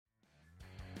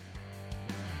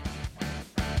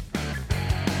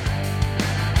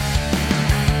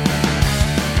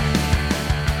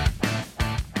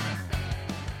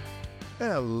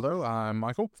Hello, I'm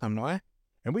Michael, I'm Noah.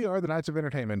 and we are the Knights of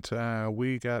Entertainment.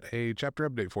 We got a chapter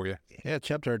update for you. Yeah,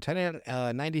 chapter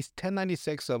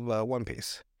 1096 of One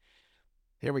Piece.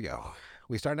 Here we go.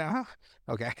 We start now?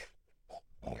 Okay.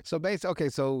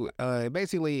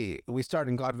 Basically, we start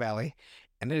in God Valley,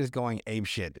 and it is going ape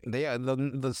shit.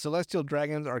 The celestial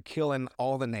dragons are killing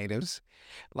all the natives.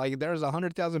 Like, there's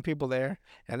 100,000 people there,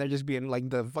 and they're just being, like,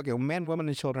 the fucking men, women,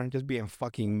 and children just being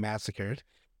fucking massacred.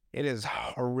 It is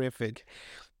horrific.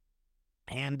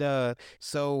 And the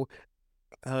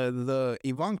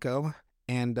Ivanko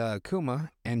and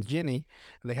Kuma and Ginny,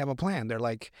 they have a plan. They're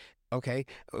like, okay,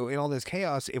 in all this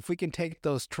chaos, if we can take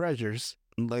those treasures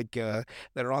that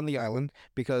are on the island,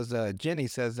 because Ginny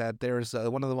says that there's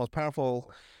one of the most powerful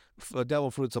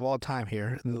devil fruits of all time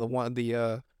here. The one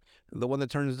that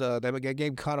turns that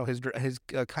gave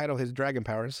Kaido his dragon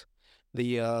powers,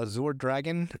 the Zord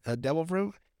dragon devil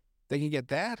fruit. They can get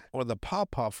that, or the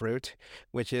pawpaw fruit,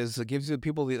 which gives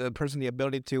the person the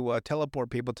ability to teleport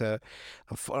people to,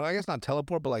 I guess not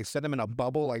teleport, but like send them in a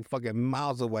bubble, like fucking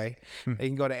miles away. They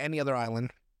can go to any other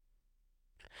island.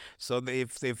 So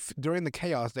if during the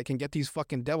chaos they can get these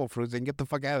fucking devil fruits, they can get the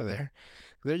fuck out of there.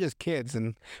 They're just kids,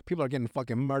 and people are getting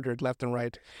fucking murdered left and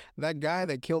right. That guy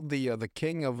that killed the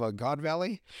king of God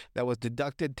Valley, that was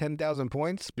deducted 10,000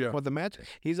 points for the match.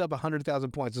 He's up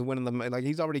 100,000 points, is winning the like.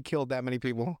 He's already killed that many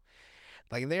people.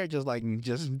 Like, they're just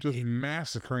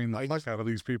massacring the fuck out of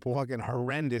these people. Fucking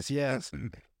horrendous, yes.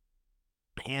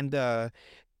 And the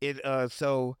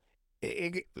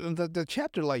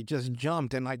chapter like just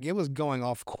jumped, and like it was going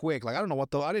off quick. Like, I didn't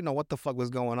know what the fuck was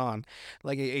going on.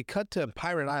 Like, it cut to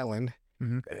Pirate Island.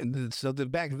 Mm-hmm. So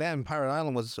back then, Pirate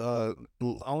Island was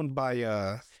owned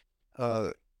by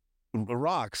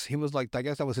Rocks. He was like, I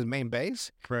guess that was his main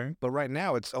base. Right. But right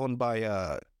now it's owned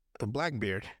by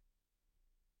Blackbeard.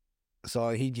 So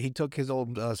he took his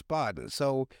old spot.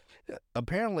 So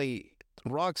apparently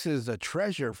Rox's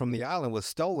treasure from the island was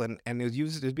stolen, and it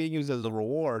was being used as a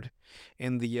reward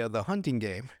in the hunting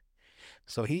game.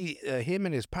 So him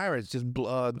and his pirates just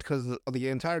because the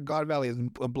entire God Valley is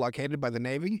blockaded by the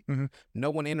Navy. Mm-hmm. No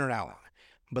one in or out.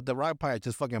 But the rock pirates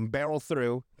just fucking barrel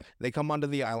through. They come onto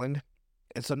the island.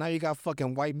 And so now you got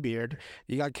fucking Whitebeard.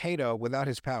 You got Kato without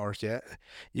his powers yet.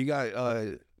 You got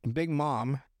Big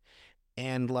Mom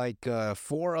and like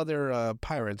 4 other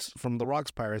pirates from the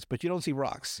Rocks pirates, but you don't see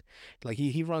Rocks. Like,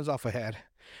 he runs off ahead.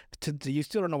 You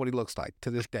still don't know what he looks like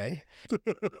to this day.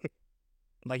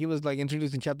 Like, he was like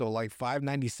introduced in chapter like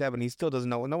 597. He still doesn't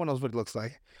know. No one knows what he looks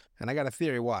like, and I got a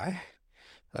theory why.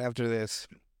 After this,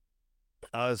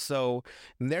 so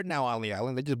they're now on the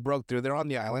island. They just broke through. They're on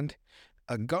the island.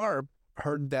 Garp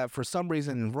heard that for some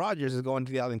reason Rogers is going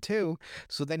to the island too.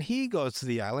 So then he goes to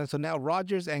the island. So now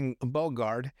Rogers and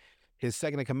Bogard, his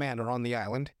second in command, are on the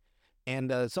island,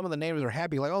 and some of the neighbors are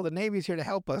happy, like, oh, the Navy's here to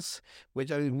help us, which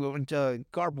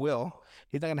Garp will.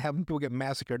 He's not gonna have people get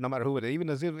massacred, no matter who it is, even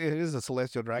if it is a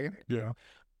celestial dragon. Yeah.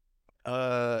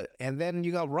 And then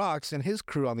you got Rocks and his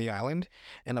crew on the island,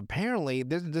 and apparently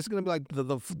this is gonna be like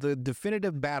the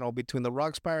definitive battle between the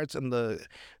Rocks pirates and the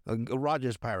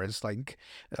Rogers pirates. Like,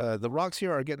 the Rocks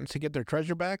here are getting to get their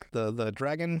treasure back, the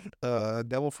dragon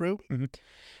devil fruit, mm-hmm.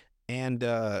 and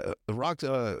the Rocks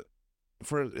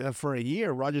for a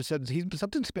year, Roger said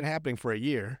something's been happening for a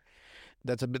year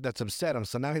that's upset him.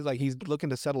 So now he's looking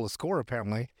to settle a score,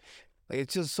 apparently. Like,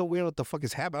 it's just so weird what the fuck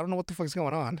is happening. I don't know what the fuck is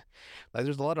going on. Like,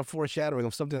 there's a lot of foreshadowing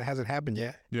of something that hasn't happened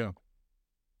yet. Yeah.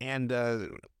 And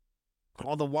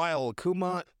all the while,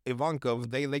 Kuma, Ivankov,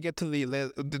 they get to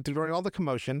during all the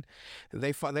commotion,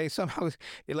 they somehow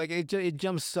it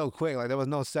jumps so quick. Like, there was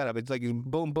no setup. It's like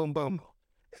boom, boom, boom.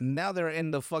 And now they're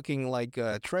in the fucking like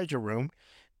treasure room.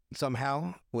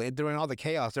 Somehow, during all the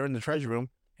chaos, they're in the treasure room,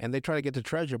 and they try to get the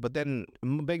treasure, but then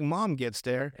Big Mom gets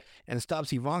there and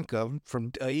stops Ivanka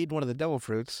from eating one of the devil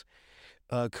fruits.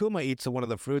 Kuma eats one of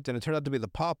the fruits, and it turned out to be the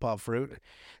pawpaw fruit,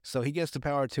 so he gets the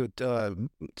power to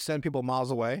send people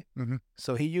miles away. Mm-hmm.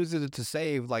 So he uses it to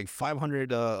save like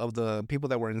 500 of the people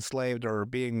that were enslaved or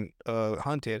being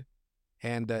hunted,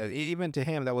 and even to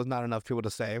him, that was not enough people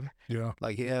to save. Yeah.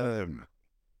 Like,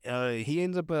 he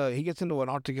ends up he gets into an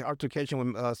altercation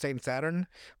with Saint Saturn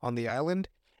on the island,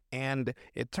 and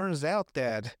it turns out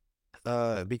that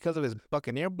because of his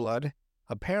Buccaneer blood,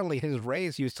 apparently his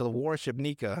race used to worship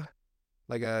Nika.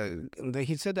 Like,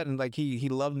 he said that, like, he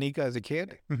loved Nika as a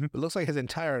kid. Mm-hmm. It looks like his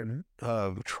entire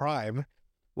tribe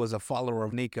was a follower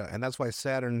of Nika, and that's why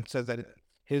Saturn says that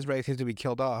his race needs to be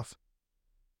killed off.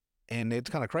 And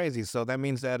it's kind of crazy. So that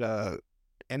means that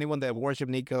anyone that worshiped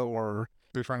Nika or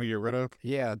They're trying to get rid of?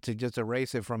 Yeah, to just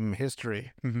erase it from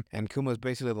history. Mm-hmm. And Kuma's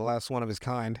basically the last one of his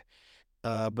kind.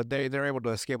 but they're able to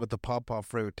escape with the pawpaw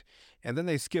fruit, and then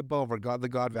they skip over the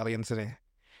God Valley incident.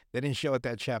 They didn't show it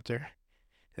that chapter.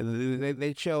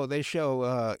 They show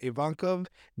Ivankov,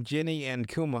 Ginny, and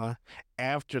Kuma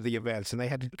after the events, and they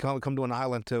had to come to an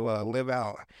island to live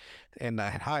out and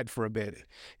hide for a bit,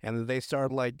 and they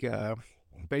start like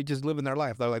they just living their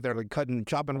life. They're like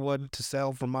chopping wood to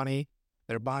sell for money.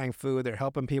 They're buying food. They're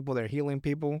helping people. They're healing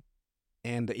people.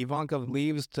 And Ivankov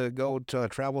leaves to go to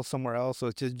travel somewhere else, so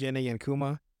it's just Ginny and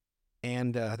Kuma,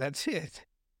 and that's it.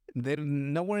 They're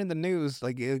nowhere in the news,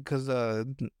 like because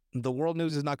the world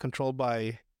news is not controlled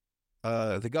by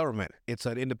the government. It's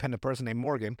an independent person named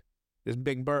Morgan, this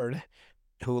big bird,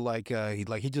 who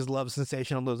he just loves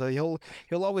sensationalism. He'll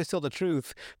always tell the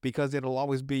truth because it'll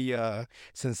always be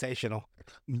sensational.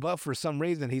 But for some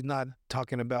reason, he's not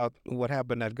talking about what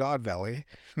happened at God Valley,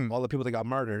 all the people that got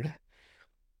murdered.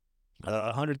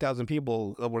 100,000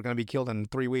 people were going to be killed in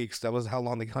 3 weeks. That was how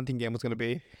long the hunting game was going to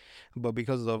be. But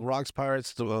because of the Rocks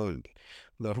Pirates, the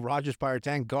Rogers Pirates,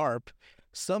 and Garp,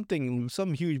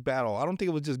 some huge battle. I don't think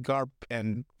it was just Garp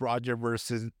and Roger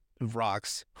versus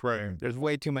Rocks. Right. There's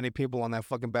way too many people on that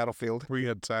fucking battlefield. We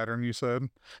had Saturn, you said?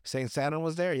 Saint Saturn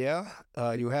was there, yeah.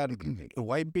 You had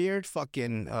Whitebeard,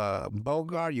 fucking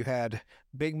Bogart. You had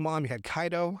Big Mom. You had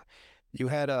Kaido. You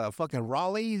had fucking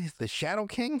Raleigh, the Shadow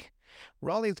King.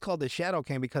 Raleigh is called the Shadow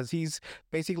King because he's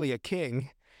basically a king.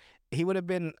 He would have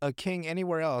been a king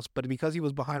anywhere else, but because he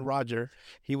was behind Roger,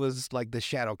 he was like the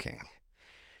Shadow King.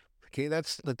 Okay,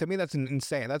 to me that's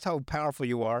insane. That's how powerful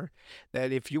you are.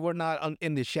 That if you were not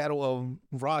in the shadow of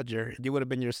Roger, you would have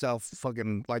been yourself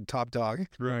fucking like top dog.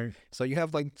 Right. So you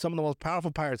have like some of the most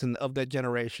powerful pirates of that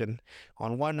generation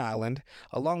on one island,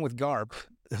 along with Garp,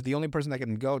 the only person that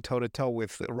can go toe to toe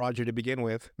with Roger to begin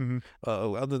with,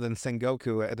 other than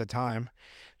Sengoku at the time.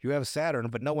 You have Saturn,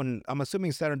 but no one. I'm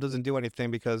assuming Saturn doesn't do anything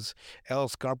because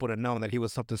else Garp would have known that he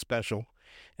was something special,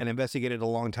 and investigated a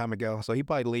long time ago. So he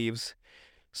probably leaves.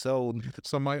 So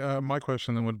my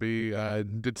question then would be,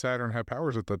 did Saturn have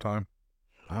powers at the time?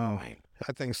 Oh,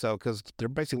 I think so because they're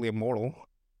basically immortal.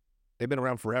 They've been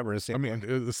around forever. I mean,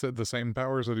 is it the same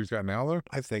powers that he's got now, though?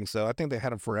 I think so. I think they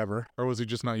had them forever. Or was he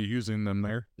just not using them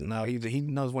there? No, he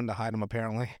knows when to hide them,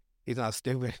 apparently. He's not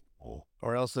stupid.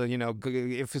 Or else,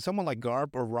 if it's someone like Garp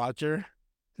or Roger,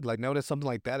 like notice something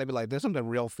like that, they'd be like, there's something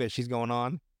real fishy's going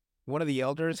on. One of the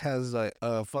elders has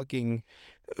a fucking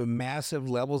massive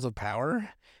levels of power,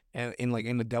 and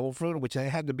in the devil fruit, which it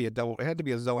had to be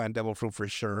a Zoan devil fruit for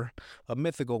sure, a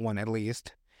mythical one at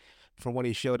least, from what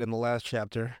he showed in the last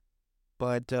chapter.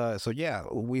 But so yeah,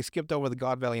 we skipped over the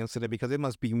God Valley incident because it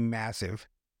must be massive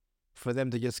for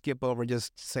them to just skip over,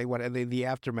 just say what the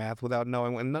aftermath without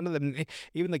knowing. And none of them,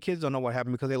 even the kids, don't know what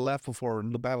happened because they left before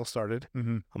the battle started.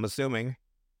 I'm assuming,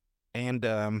 and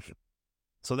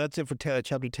so that's it for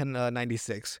chapter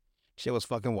 1096. Shit was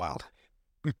fucking wild.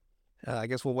 I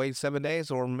guess we'll wait 7 days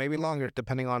or maybe longer,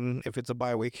 depending on if it's a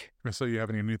bye week. So you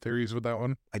have any new theories with that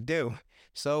one? I do.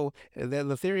 So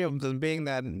the theory of them being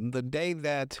that the day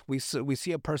that we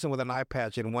see a person with an eye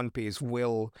patch in One Piece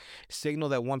will signal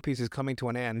that One Piece is coming to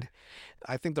an end.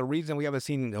 I think the reason we haven't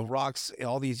seen Rocks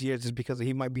all these years is because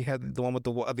he might be the one with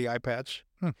the eye patch.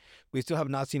 We still have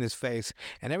not seen his face.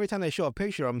 And every time they show a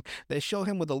picture of him, they show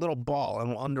him with a little ball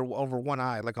over one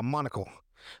eye, like a monocle,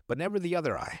 but never the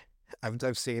other eye.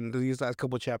 I've seen these last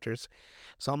couple of chapters.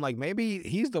 So I'm like, maybe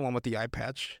he's the one with the eye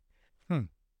patch.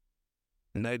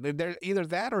 They're either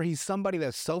that or he's somebody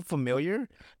that's so familiar.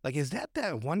 Like, is that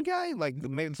one guy? like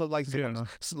maybe so like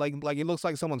like it looks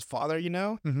like someone's father,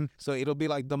 So it'll be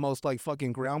like the most like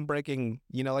fucking groundbreaking,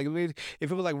 like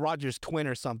if it was like Roger's twin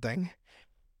or something,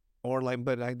 or like,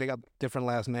 but they got different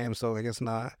last names, so I guess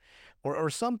not, or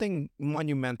something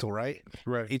monumental, right?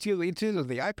 It's either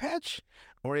the eye patch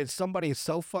or it's somebody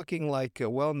so fucking like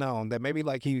well known that maybe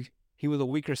like he was a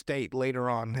weaker state later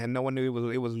on and no one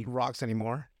knew it was Rocks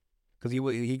anymore. Because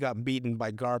he got beaten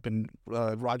by Garp and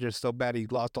Roger so bad he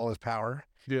lost all his power.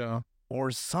 Yeah. Or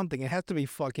something. It has to be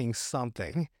fucking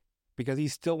something. Because he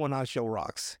still will not show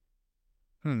Rocks.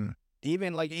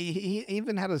 Even like he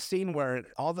even had a scene where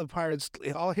all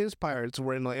his pirates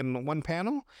were in one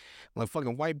panel. Like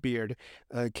fucking Whitebeard,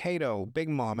 Kato, Big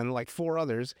Mom, and like 4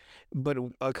 others. But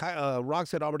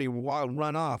Rocks had already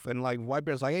run off. And like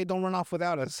Whitebeard's like, hey, don't run off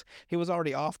without us. He was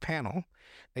already off panel.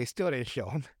 They still didn't show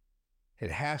him. It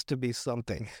has to be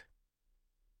something.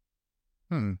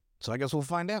 So I guess we'll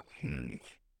find out.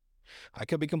 I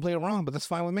could be completely wrong, but that's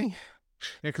fine with me.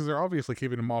 Yeah, because they're obviously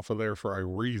keeping him off of there for a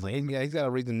reason. Yeah, he's got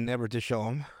a reason never to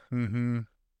show him.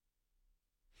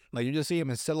 Like, you just see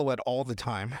him in silhouette all the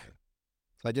time.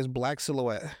 Like, just black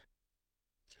silhouette.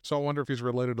 So I wonder if he's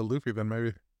related to Luffy then,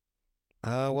 maybe.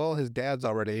 Well, his dad's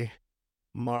already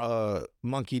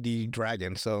Monkey D.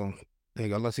 Dragon, so there you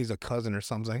go, unless he's a cousin or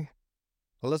something.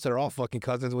 Unless they're all fucking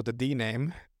cousins with the D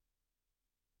name.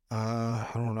 I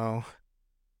don't know.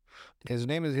 His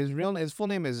full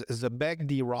name is Zebek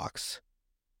D. Rocks.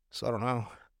 So I don't know.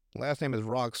 Last name is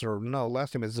Rocks, or no,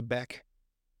 last name is Zebek.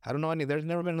 I don't know any. There's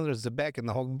never been another Zebek in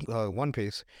the whole One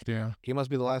Piece. Yeah, He must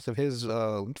be the last of his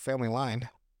family line.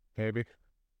 maybe.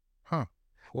 Huh.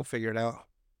 We'll figure it out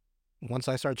once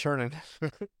I start churning.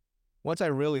 Once I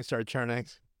really start churning.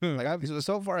 Like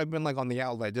so far, I've been like on the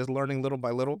outlet, just learning little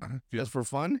by little, Yeah. just for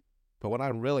fun. But when I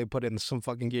really put in some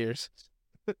fucking gears,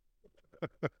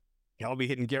 I'll be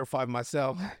hitting gear 5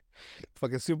 myself.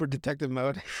 Fucking super detective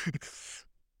mode.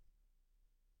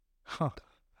 Huh.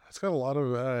 It's got a lot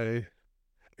of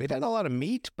It had a lot of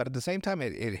meat, but at the same time,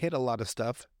 it hit a lot of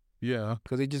stuff yeah.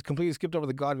 because it just completely skipped over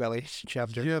the God Valley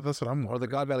chapter Yeah, that's what I'm or the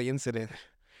God Valley incident.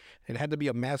 It had to be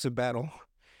a massive battle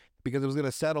because it was going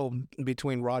to settle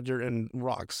between Roger and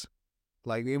Rocks.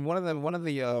 Like one of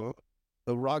the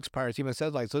Rocks pirates even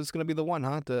says like, so it's going to be the one,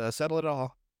 huh, to settle it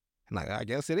all. And like, I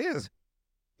guess it is.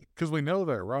 because we know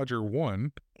that Roger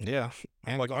won, Yeah,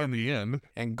 and like in the end.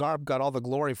 and Garp got all the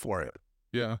glory for it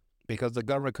Yeah, because the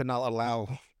government could not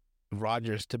allow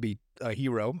Rogers to be a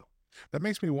hero. that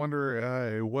makes me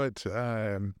wonder what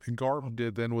Garp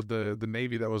did then with the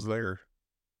Navy that was there.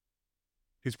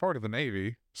 He's part of the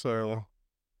Navy, so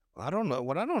I don't know.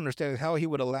 What I don't understand is how he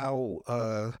would allow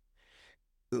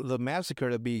the massacre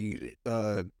to be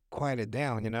quieted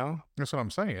down. You know, that's what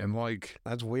I'm saying. Like,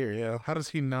 that's weird. Yeah, how does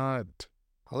he not?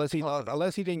 unless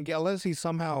he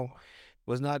somehow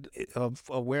was not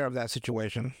aware of that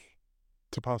situation.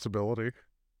 It's a possibility.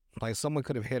 Like someone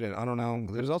could have hit it. I don't know.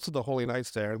 There's also the Holy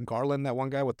Knights there. Garland, that one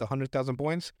guy with the 100,000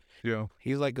 points. Yeah,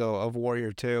 He's like a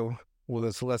warrior too, with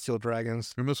the celestial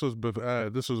dragons. and this was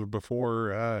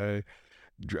before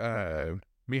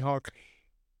Mihawk.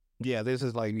 Yeah, this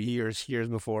is like years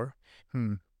before.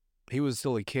 Hmm. He was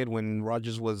still a kid when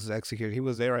Rogers was executed. He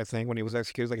was there, I think, when he was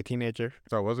executed, like a teenager.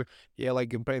 So was he? Yeah,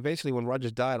 like basically when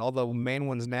Rogers died, all the main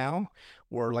ones now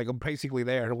were like basically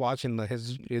there watching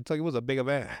his. It's like it was a big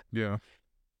event. Yeah.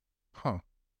 Huh.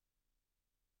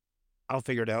 I'll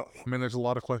figure it out. I mean, there's a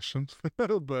lot of questions,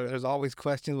 but There's always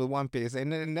questions with One Piece, and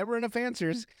never enough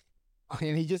answers.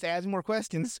 And he just adds more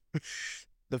questions.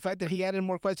 The fact that he added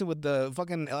more questions with the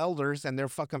fucking elders and their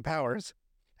fucking powers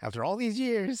after all these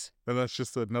years. and that's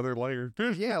just another layer.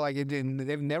 Yeah, like they've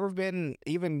never been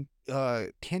even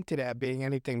hinted at being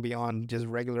anything beyond just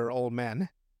regular old men.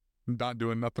 Not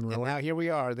doing nothing And really. now here we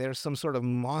are. There's some sort of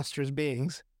monstrous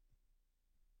beings.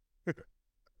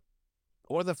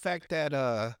 Or the fact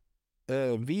that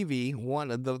Vivi,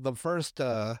 one of the first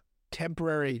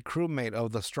temporary crewmate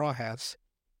of the Straw Hats,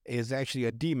 is actually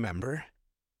a D member.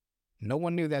 No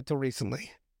one knew that till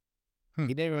recently.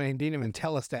 He didn't even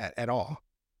tell us that at all.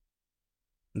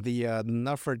 The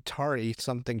Nefertari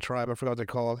something tribe, I forgot what they're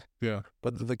called. Yeah.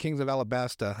 But the Kings of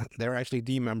Alabasta, they're actually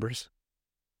D members.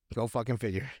 Go fucking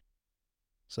figure.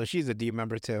 So she's a D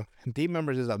member too. D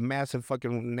members is a massive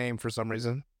fucking name for some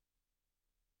reason.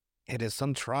 It is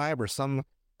some tribe or some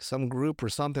group or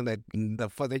something that the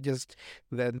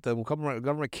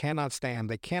government cannot stand.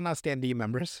 They cannot stand D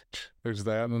members. There's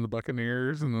that, and then the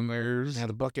Buccaneers, and then there's And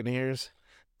the Buccaneers.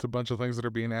 it's a bunch of things that are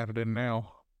being added in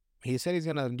now. He said he's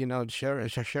gonna,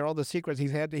 share all the secrets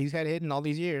he's had hidden all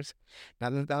these years. Now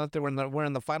that we're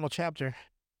in the final chapter.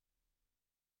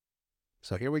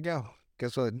 So here we go.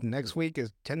 Guess what? Next week is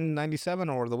 1097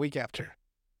 or the week after.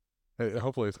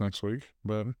 Hopefully it's next week,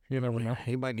 but you never know.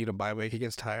 He might need a bye week. He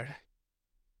gets tired.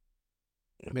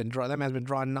 That man's been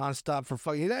drawing nonstop for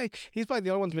fucking. He's probably the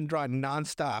only one that's been drawing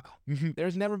nonstop.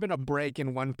 There's never been a break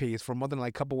in One Piece for more than like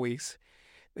a couple weeks.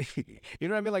 You know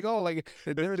what I mean? Like, oh, like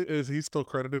Is he still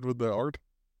credited with the art?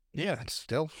 yeah,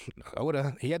 still.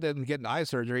 He had to get eye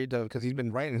surgery because he's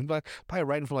been writing. He's probably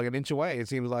writing from like an inch away. It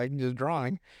seems like just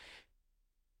drawing.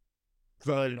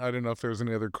 So I didn't know if there was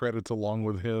any other credits along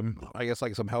with him. I guess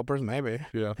like some helpers, maybe.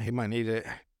 Yeah. He might need it.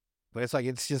 But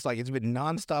it's just like it's been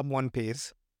nonstop One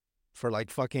Piece for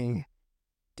like fucking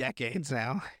decades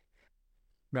now.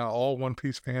 Now all One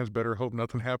Piece fans better hope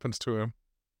nothing happens to him.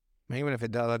 Even if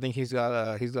it does, I think he's got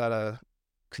a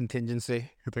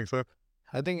contingency. You think so?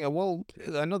 I think well,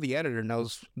 I know the editor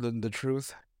knows the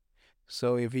truth.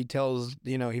 So if he tells,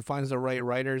 he finds the right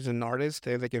writers and artists,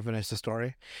 they can finish the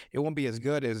story. It won't be as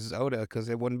good as Oda because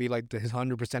it wouldn't be like his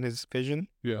 100% his vision.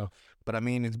 Yeah. But I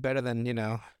mean, it's better than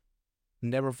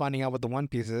never finding out what the One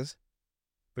Piece is.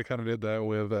 They kind of did that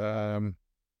with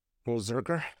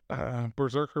Zerker.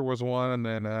 Berserker was one, and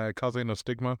then Kaze no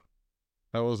Stigma.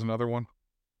 That was another one.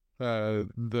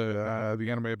 the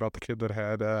anime about the kid that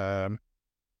had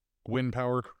wind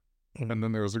power, and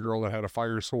then there was a girl that had a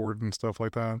fire sword and stuff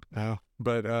like that. Oh,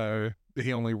 But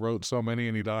he only wrote so many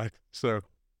and he died. So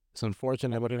it's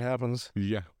unfortunate, but it happens.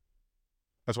 yeah,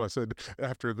 that's why I said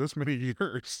after this many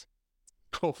years,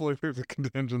 hopefully there's a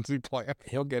contingency plan.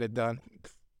 He'll get it done.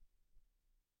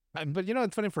 But you know,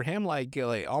 it's funny for him. Like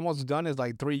almost done is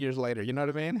like 3 years later. You know what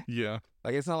I mean? Yeah,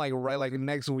 Like it's not like right like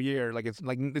next year. Like it's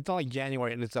not like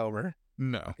January and it's over.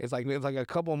 no, It's like a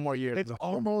couple more years. it's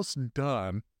almost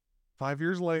done. 5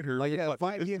 years later, Like, yeah, but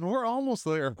 5 years. we're almost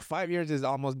there. 5 years is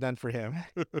almost done for him.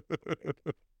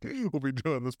 We'll be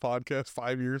doing this podcast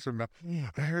 5 years from now.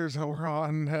 We're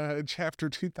on chapter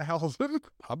 2000.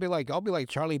 I'll be like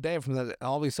Charlie Day from the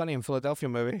Always Sunny in Philadelphia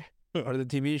movie or the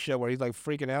TV show where he's like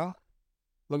freaking out,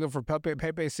 looking for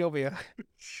Pepe Sylvia.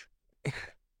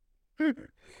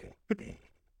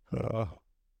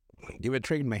 You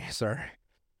intrigued me, sir,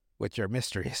 with your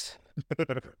mysteries.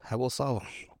 I will solve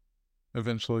them.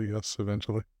 Eventually, yes,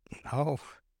 eventually. Oh,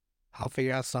 I'll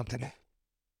figure out something.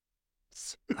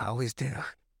 I always do.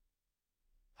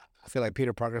 I feel like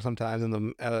Peter Parker sometimes in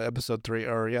the episode 3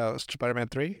 or Spider-Man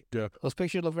 3. Yeah. Those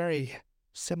pictures look very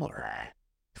similar.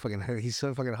 He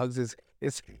so fucking hugs his.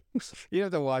 It's you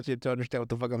have to watch it to understand what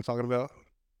the fuck I'm talking about.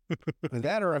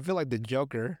 That or I feel like the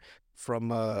Joker from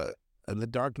The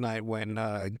Dark Knight when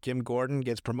Jim Gordon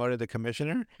gets promoted to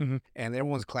commissioner Mhm. and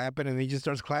everyone's clapping and he just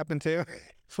starts clapping too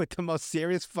with the most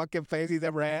serious fucking face he's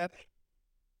ever had.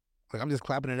 Like I'm just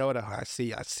clapping it over. I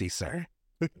see, sir.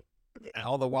 And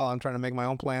all the while I'm trying to make my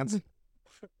own plans.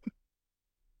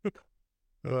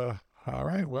 All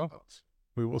right. Well,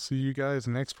 we will see you guys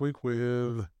next week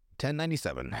with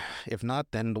 1097. If not,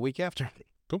 then the week after.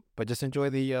 Cool. But just enjoy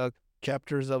the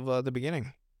chapters of the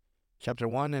beginning. Chapter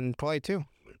 1 and probably 2.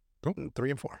 Cool.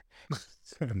 3 and 4.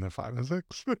 and then 5 and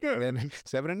 6. And then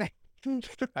 7 and 8.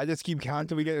 I just keep counting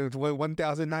till we get to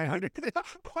 1,900.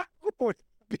 Would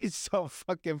be so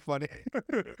fucking funny.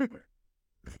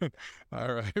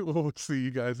 All right. We'll see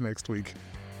you guys next week.